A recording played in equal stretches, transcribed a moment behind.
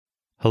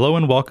Hello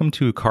and welcome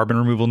to Carbon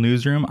Removal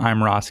Newsroom.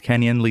 I'm Ross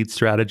Kenyon, lead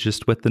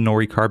strategist with the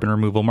Nori Carbon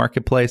Removal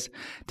Marketplace.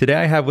 Today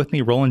I have with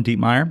me Roland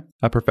Dietmeier,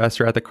 a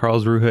professor at the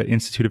Karlsruhe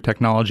Institute of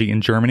Technology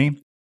in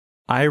Germany.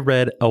 I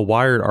read a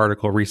Wired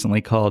article recently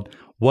called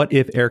 "What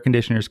If Air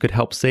Conditioners Could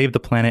Help Save the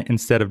Planet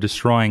Instead of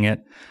Destroying It?"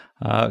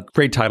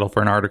 Great title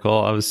for an article.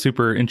 I was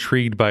super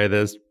intrigued by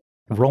this.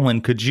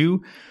 Roland, could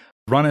you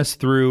run us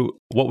through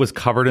what was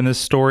covered in this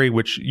story,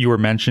 which you were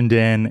mentioned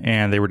in,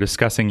 and they were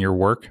discussing your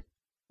work?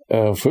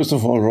 First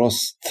of all,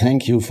 Ross,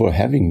 thank you for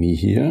having me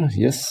here.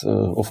 Yes,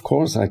 of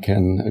course, I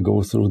can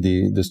go through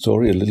the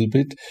story a little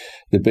bit.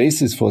 The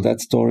basis for that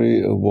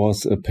story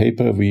was a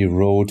paper we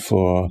wrote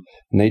for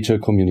Nature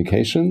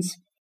Communications.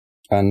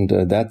 And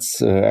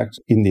that's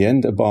in the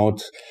end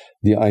about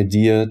the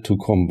idea to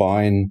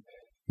combine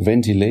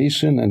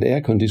ventilation and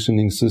air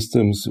conditioning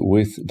systems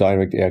with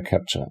direct air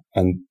capture.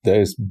 And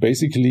there's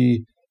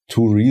basically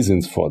two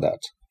reasons for that.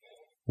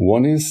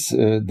 One is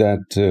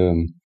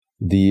that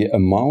the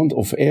amount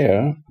of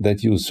air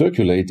that you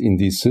circulate in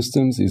these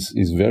systems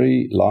is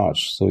very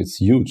large. So it's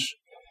huge.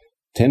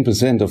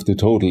 10% of the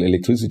total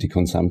electricity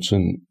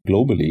consumption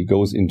globally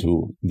goes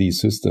into these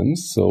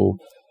systems. So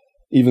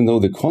even though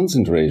the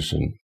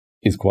concentration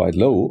is quite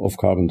low of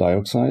carbon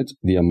dioxide,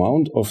 the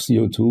amount of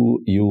CO2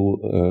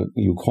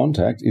 you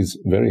contact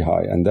is very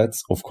high. And that's,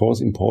 of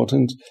course,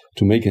 important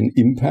to make an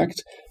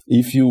impact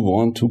if you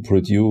want to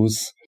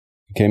produce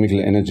chemical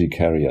energy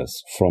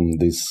carriers from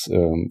this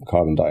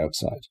carbon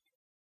dioxide.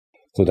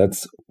 So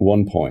that's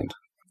one point.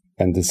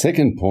 And the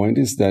second point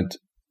is that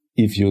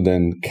if you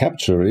then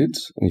capture it,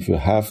 if you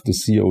have the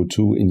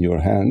CO2 in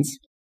your hands,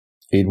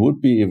 it would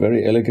be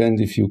very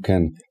elegant if you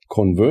can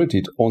convert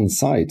it on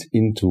site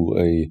into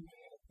a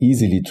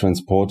easily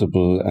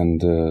transportable and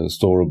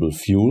storable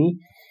fuel,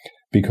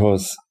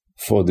 because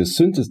for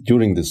the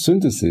during the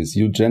synthesis,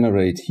 you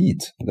generate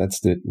heat.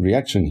 That's the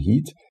reaction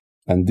heat.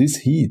 And this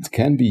heat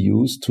can be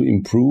used to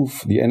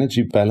improve the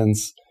energy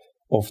balance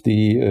of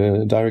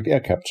the direct air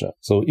capture.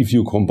 So if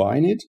you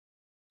combine it,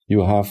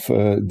 you have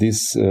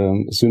this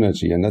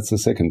synergy. And that's the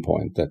second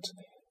point that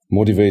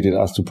motivated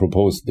us to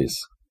propose this.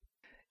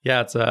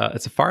 Yeah, it's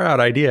a far out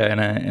idea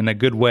in a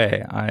good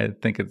way. I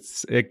think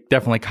it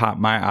definitely caught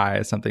my eye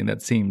as something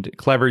that seemed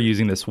clever,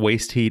 using this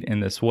waste heat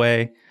in this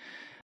way.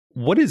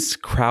 What is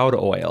crowd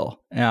oil?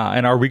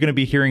 And are we going to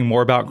be hearing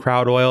more about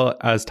crowd oil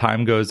as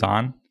time goes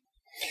on?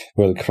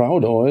 Well,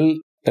 crowd oil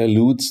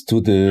alludes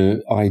to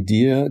the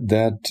idea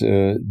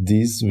that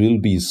these will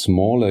be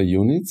smaller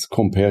units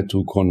compared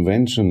to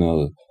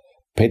conventional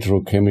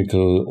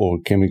petrochemical or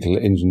chemical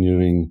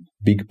engineering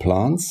big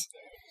plants.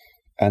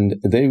 And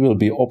they will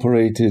be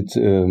operated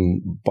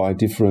by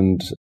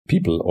different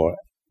people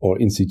or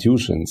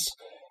institutions.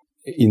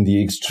 In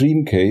the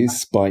extreme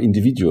case, by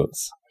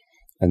individuals.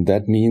 And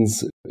that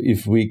means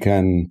if we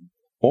can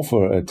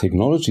offer a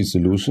technology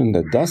solution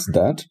that does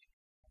that,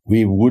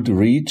 we would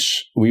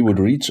reach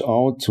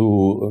out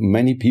to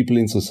many people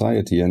in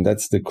society, and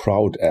that's the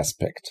crowd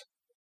aspect.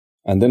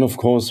 And then, of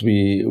course,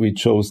 we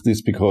chose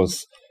this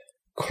because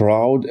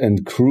crowd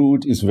and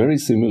crude is very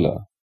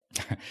similar.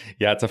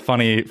 Yeah, it's a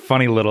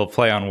funny little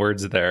play on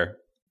words there.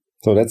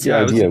 So that's the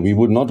idea. We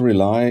would not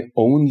rely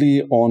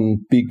only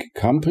on big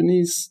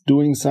companies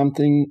doing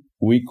something.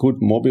 We could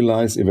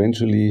mobilize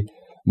eventually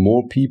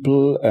more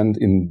people, and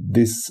in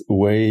this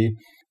way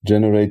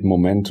generate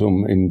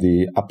momentum in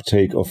the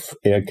uptake of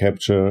air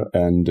capture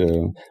and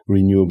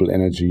renewable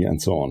energy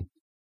and so on.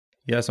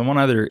 Yeah, so one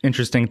other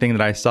interesting thing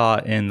that I saw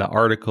in the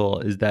article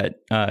is that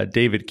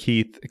David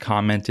Keith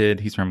commented,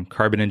 he's from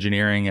Carbon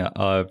Engineering,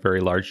 a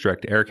very large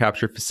direct air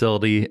capture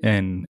facility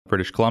in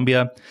British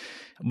Columbia,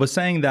 was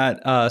saying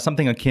that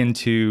something akin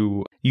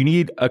to, you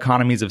need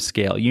economies of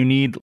scale. You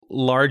need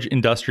large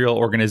industrial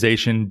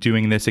organization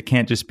doing this. It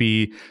can't just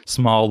be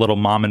small little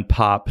mom and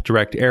pop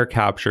direct air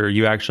capture.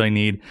 You actually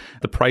need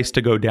the price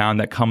to go down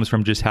that comes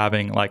from just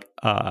having like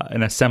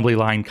an assembly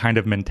line kind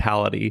of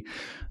mentality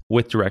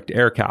with direct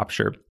air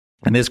capture.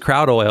 And this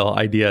crowd oil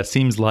idea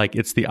seems like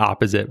it's the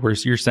opposite, where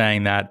you're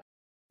saying that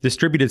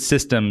distributed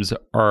systems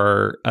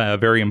are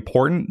very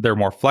important. They're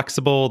more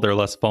flexible. They're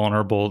less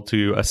vulnerable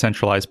to a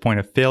centralized point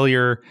of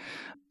failure.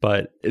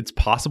 But it's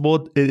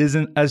possible it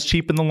isn't as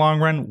cheap in the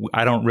long run.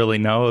 I don't really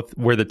know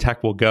where the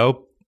tech will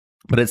go.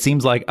 But it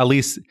seems like at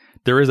least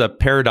there is a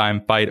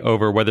paradigm fight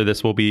over whether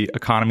this will be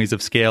economies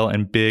of scale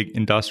and big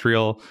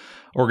industrial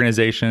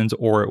organizations,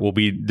 or it will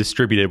be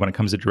distributed when it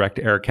comes to direct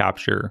air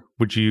capture.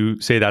 Would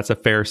you say that's a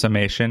fair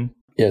summation?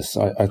 Yes,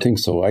 I think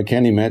so. I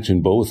can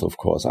imagine both, of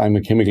course. I'm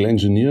a chemical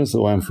engineer,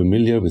 so I'm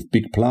familiar with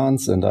big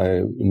plants and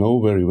I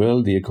know very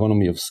well the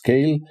economy of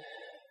scale.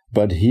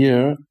 But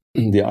here,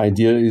 the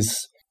idea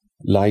is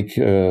like,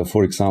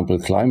 for example,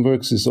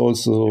 Climeworks is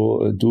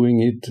also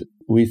doing it.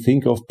 We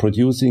think of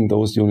producing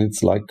those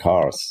units like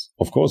cars,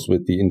 of course,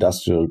 with the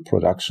industrial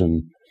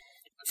production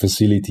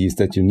facilities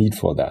that you need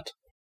for that.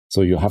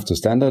 So you have to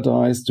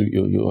standardize,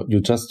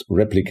 you just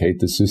replicate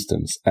the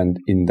systems. And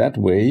in that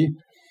way,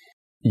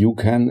 you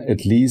can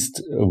at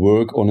least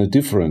work on a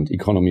different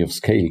economy of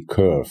scale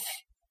curve.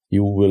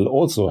 you will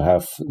also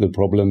have the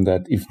problem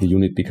that if the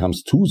unit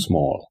becomes too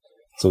small,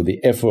 so the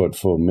effort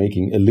for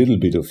making a little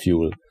bit of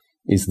fuel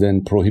is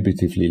then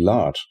prohibitively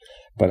large.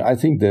 But I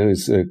think there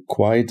is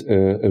quite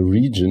a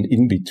region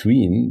in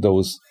between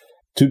those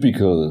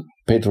typical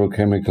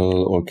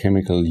petrochemical or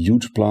chemical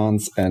huge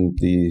plants and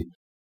the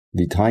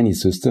tiny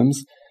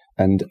systems.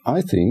 And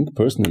I think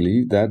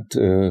personally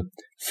that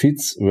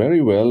fits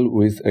very well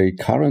with a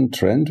current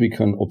trend we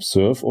can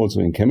observe also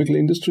in chemical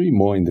industry,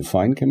 more in the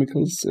fine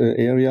chemicals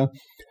area,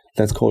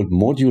 that's called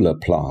modular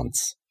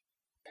plants.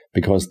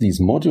 Because these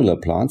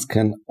modular plants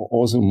can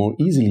also more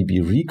easily be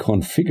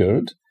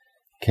reconfigured,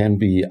 can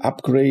be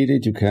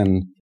upgraded, you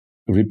can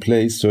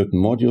replace certain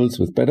modules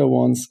with better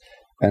ones.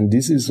 And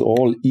this is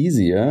all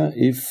easier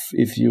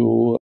if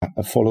you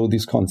follow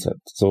this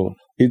concept. So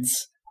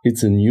it's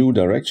a new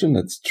direction,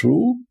 that's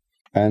true.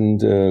 And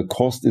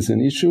cost is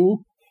an issue,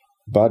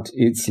 but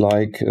it's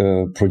like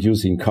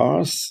producing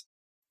cars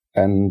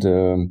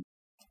and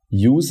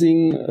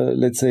using,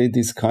 let's say,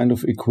 this kind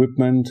of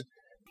equipment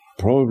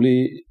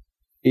probably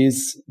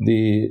is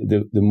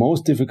the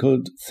most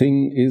difficult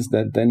thing is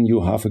that then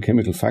you have a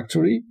chemical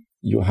factory.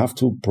 You have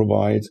to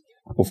provide,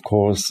 of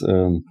course,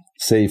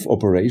 safe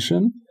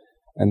operation.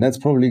 And that's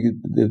probably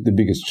the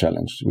biggest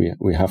challenge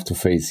we have to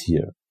face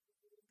here.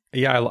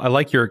 Yeah, I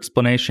like your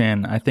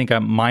explanation. I think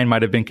mine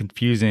might have been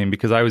confusing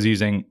because I was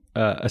using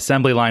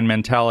assembly line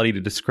mentality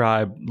to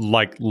describe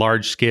like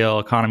large scale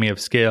economy of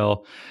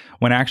scale,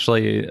 when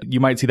actually you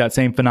might see that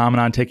same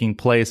phenomenon taking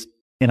place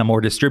in a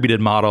more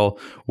distributed model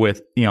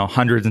with,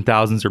 hundreds and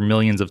thousands or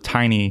millions of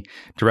tiny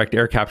direct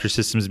air capture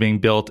systems being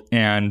built,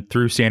 and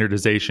through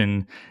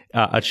standardization,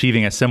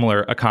 achieving a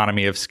similar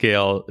economy of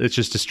scale. It's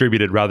just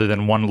distributed rather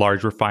than one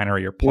large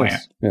refinery or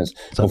plant. Yes.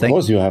 So of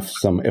course, you have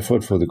some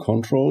effort for the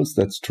controls.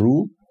 That's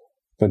true.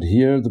 But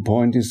here the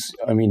point is,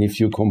 if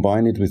you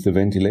combine it with the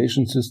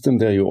ventilation system,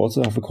 there you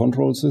also have a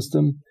control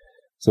system.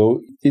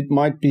 So it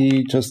might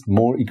be just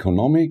more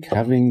economic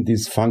having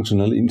this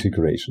functional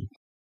integration.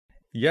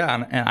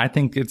 Yeah, and I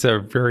think it's a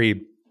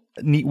very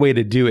neat way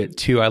to do it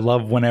too. I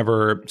love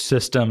whenever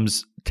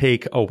systems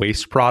take a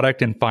waste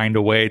product and find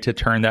a way to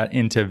turn that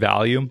into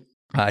value.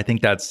 I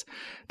think that's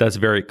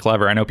very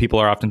clever. I know people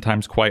are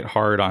oftentimes quite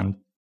hard on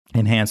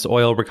enhanced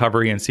oil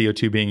recovery and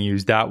CO2 being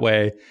used that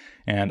way,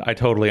 and I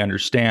totally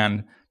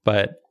understand.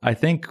 But I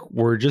think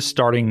we're just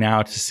starting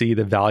now to see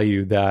the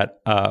value that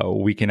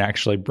we can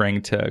actually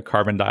bring to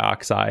carbon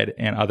dioxide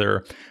and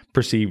other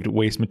perceived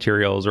waste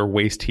materials or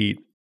waste heat.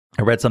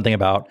 I read something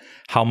about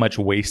how much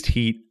waste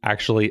heat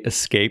actually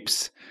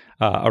escapes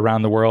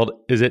around the world.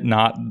 Is it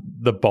not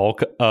the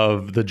bulk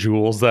of the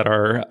joules that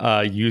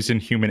are used in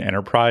human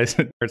enterprise?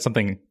 It's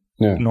something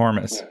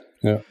enormous.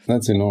 Yeah,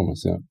 that's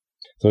enormous, yeah.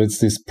 So it's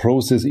this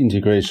process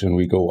integration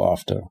we go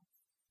after.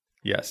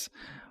 Yes.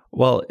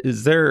 Well,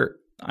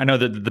 I know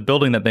that the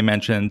building that they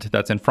mentioned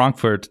that's in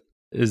Frankfurt,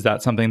 is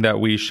that something that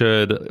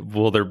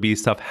will there be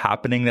stuff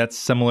happening that's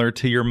similar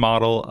to your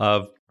model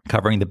of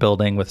covering the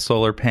building with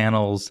solar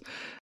panels,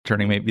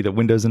 turning maybe the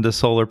windows into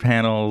solar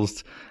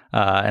panels,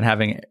 and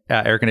having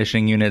air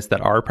conditioning units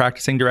that are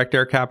practicing direct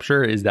air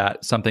capture? Is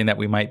that something that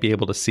we might be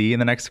able to see in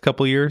the next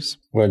couple of years?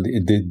 Well,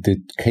 the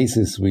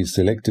cases we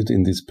selected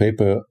in this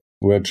paper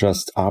were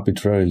just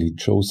arbitrarily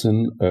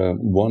chosen.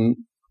 One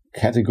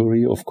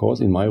category, of course,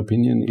 in my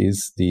opinion,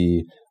 is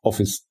the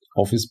office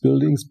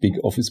buildings, big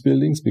office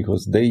buildings,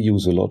 because they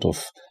use a lot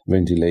of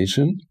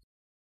ventilation.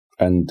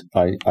 And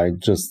I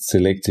just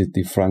selected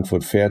the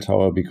Frankfurt Fair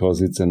Tower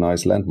because it's a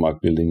nice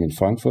landmark building in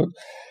Frankfurt.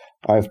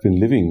 I've been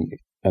living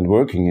and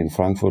working in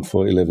Frankfurt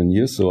for 11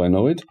 years, so I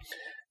know it.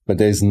 But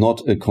there's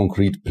not a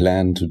concrete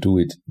plan to do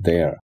it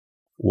there.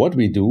 What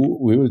we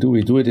will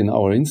do it in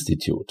our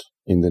institute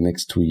in the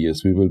next 2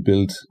 years.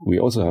 We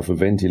also have a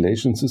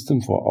ventilation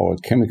system for our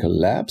chemical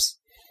labs.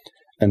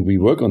 And we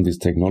work on this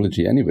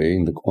technology anyway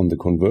on the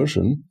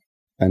conversion.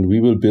 And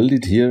we will build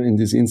it here in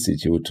this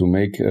institute to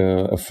make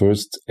a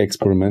first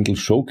experimental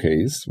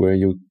showcase where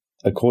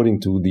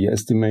according to the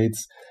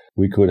estimates,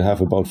 we could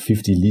have about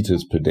 50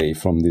 liters per day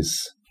from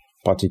this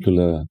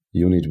particular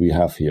unit we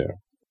have here.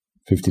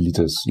 50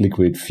 liters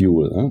liquid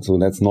fuel. So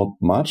that's not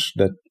much.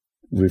 That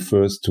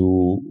refers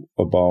to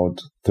about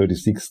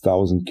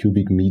 36,000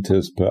 cubic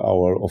meters per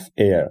hour of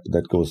air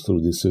that goes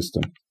through this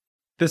system.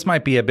 This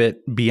might be a bit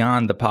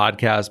beyond the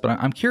podcast, but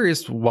I'm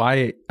curious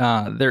why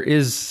there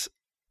is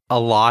a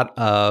lot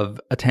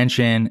of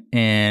attention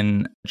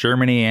in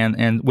Germany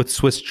and with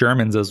Swiss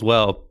Germans as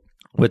well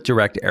with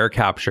direct air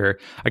capture.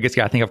 I guess,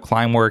 I think of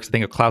Climeworks, I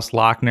think of Klaus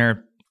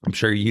Lochner. I'm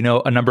sure you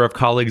know a number of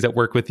colleagues that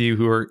work with you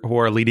who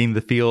are leading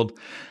the field.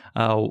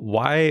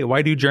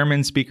 Why do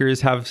German speakers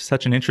have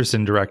such an interest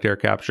in direct air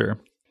capture?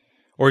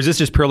 Or is this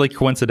just purely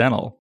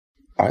coincidental?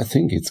 I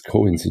think it's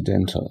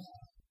coincidental.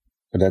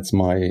 That's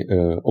my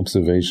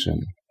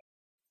observation.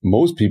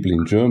 Most people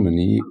in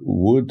Germany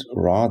would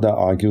rather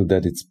argue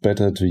that it's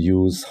better to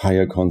use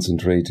higher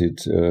concentrated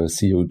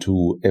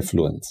CO2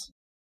 effluents,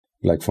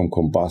 like from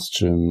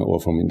combustion or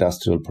from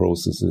industrial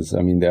processes.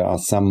 There are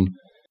some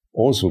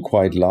also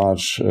quite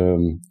large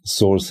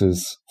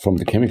sources from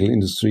the chemical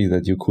industry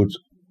that you could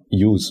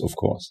use, of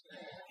course.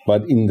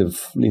 But in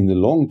the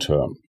long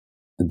term,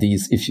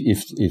 these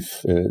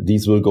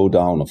these will go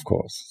down, of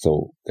course.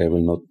 So there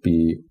will not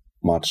be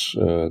much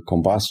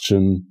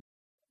combustion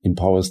in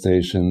power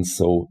stations.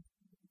 So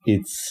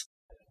it's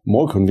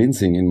more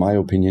convincing, in my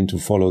opinion, to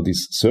follow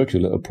this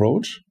circular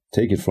approach,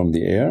 take it from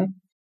the air.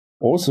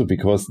 Also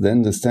because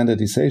then the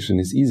standardization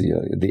is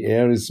easier. The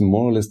air is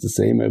more or less the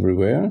same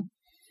everywhere.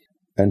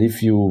 And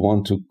if you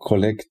want to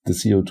collect the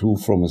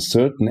CO2 from a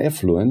certain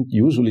effluent,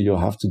 usually you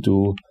have to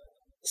do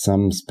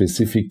some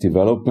specific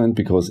development,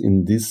 because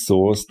in this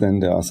source, then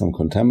there are some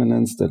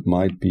contaminants that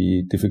might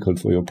be difficult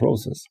for your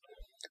process.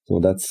 So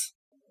that's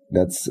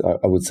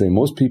I would say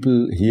most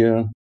people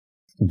here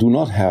do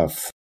not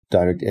have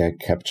direct air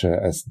capture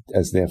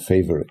as their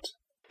favorite.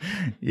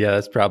 Yeah,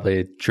 that's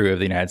probably true of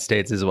the United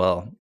States as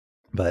well.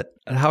 But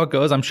how it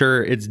goes, I'm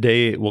sure its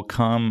day will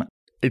come.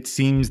 It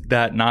seems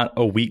that not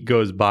a week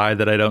goes by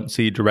that I don't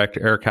see direct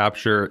air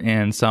capture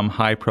in some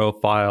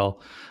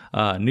high-profile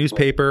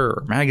newspaper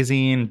or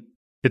magazine.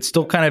 It's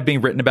still kind of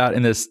being written about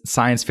in this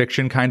science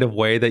fiction kind of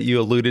way that you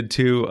alluded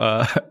to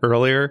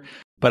earlier,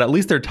 but at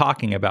least they're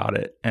talking about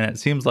it. And it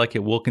seems like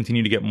it will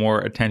continue to get more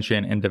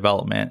attention and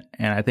development.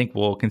 And I think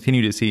we'll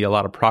continue to see a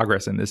lot of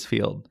progress in this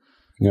field.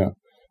 Yeah.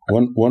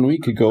 One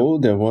week ago,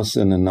 there was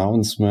an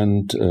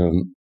announcement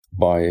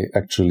by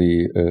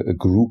actually a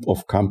group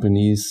of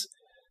companies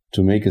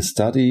to make a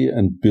study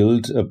and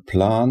build a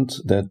plant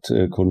that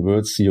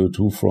converts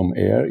CO2 from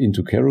air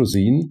into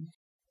kerosene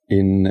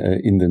in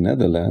the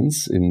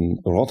Netherlands, in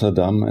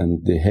Rotterdam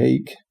and The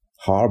Hague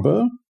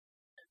harbor,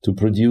 to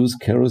produce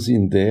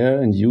kerosene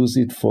there and use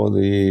it for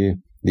the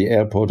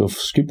airport of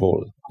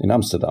Schiphol in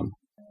Amsterdam.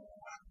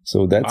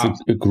 So that's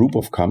a group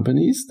of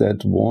companies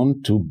that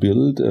want to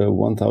build a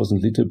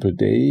 1,000 liter per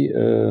day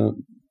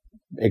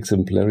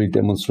exemplary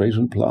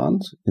demonstration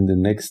plant in the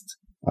next,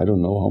 I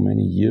don't know how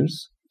many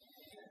years.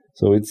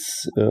 So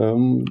it's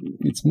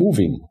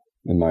moving,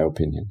 in my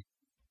opinion.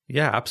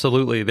 Yeah,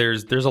 absolutely.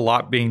 There's a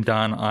lot being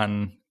done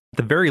on, at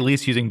the very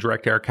least, using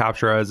direct air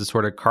capture as a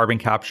sort of carbon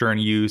capture and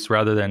use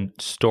rather than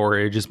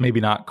storage. It's maybe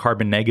not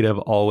carbon negative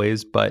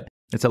always, but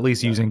it's at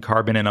least using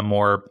carbon in a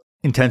more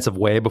intensive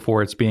way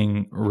before it's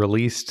being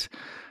released.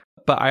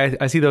 But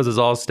I see those as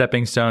all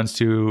stepping stones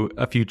to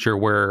a future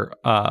where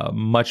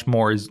much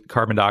more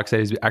carbon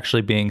dioxide is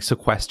actually being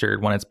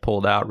sequestered when it's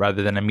pulled out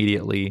rather than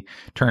immediately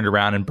turned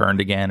around and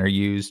burned again or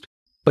used.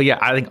 But yeah,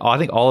 I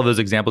think all of those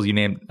examples you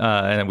named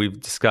and we've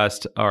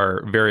discussed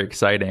are very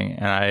exciting.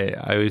 And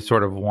I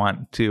sort of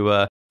want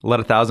to let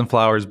 1,000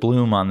 flowers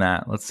bloom on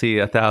that. Let's see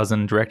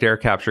 1,000 direct air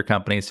capture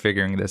companies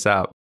figuring this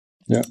out.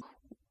 Yeah.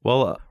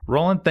 Well,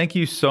 Roland, thank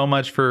you so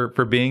much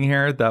for being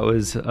here. That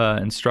was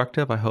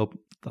instructive. I hope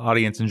the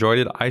audience enjoyed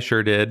it. I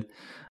sure did.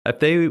 If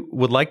they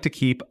would like to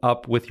keep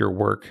up with your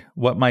work,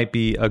 what might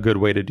be a good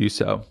way to do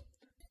so?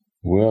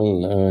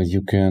 Well,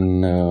 you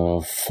can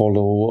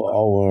follow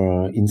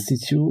our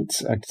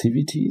institute's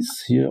activities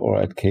here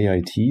or at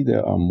KIT.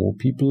 There are more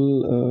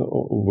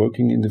people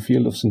working in the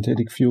field of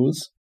synthetic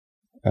fuels.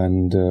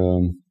 And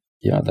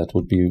that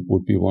would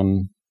be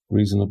one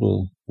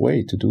reasonable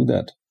way to do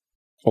that.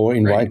 Or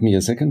invite me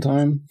a second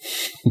time.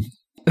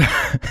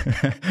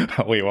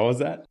 Wait, what was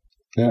that?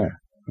 Yeah.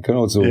 You can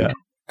also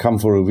come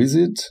for a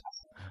visit.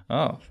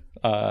 Oh,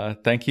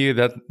 thank you.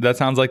 That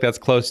sounds like that's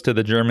close to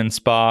the German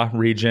Spa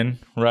region,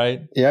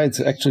 right? Yeah, it's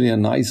actually a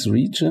nice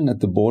region at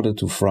the border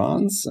to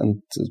France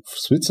and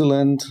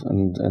Switzerland,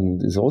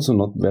 and is also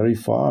not very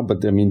far.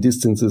 But I mean,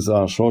 distances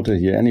are shorter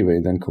here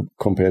anyway than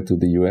compared to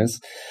the US.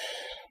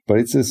 But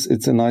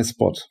it's a nice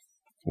spot.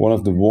 One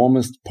of the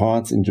warmest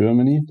parts in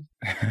Germany.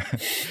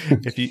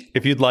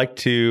 If you'd like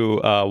to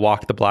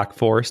walk the Black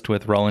Forest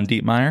with Roland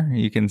Dietmeier,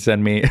 you can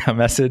send me a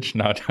message.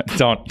 No,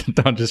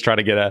 don't just try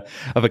to get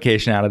a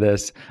vacation out of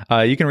this.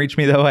 You can reach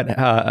me though at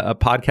a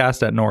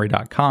podcast at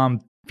nori.com.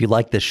 If you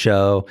like this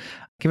show,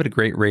 give it a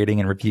great rating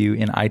and review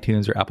in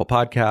iTunes or Apple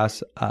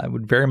Podcasts. I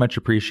would very much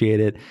appreciate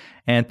it.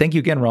 And thank you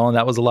again, Roland.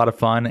 That was a lot of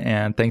fun.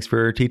 And thanks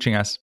for teaching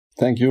us.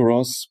 Thank you,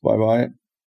 Ross. Bye-bye.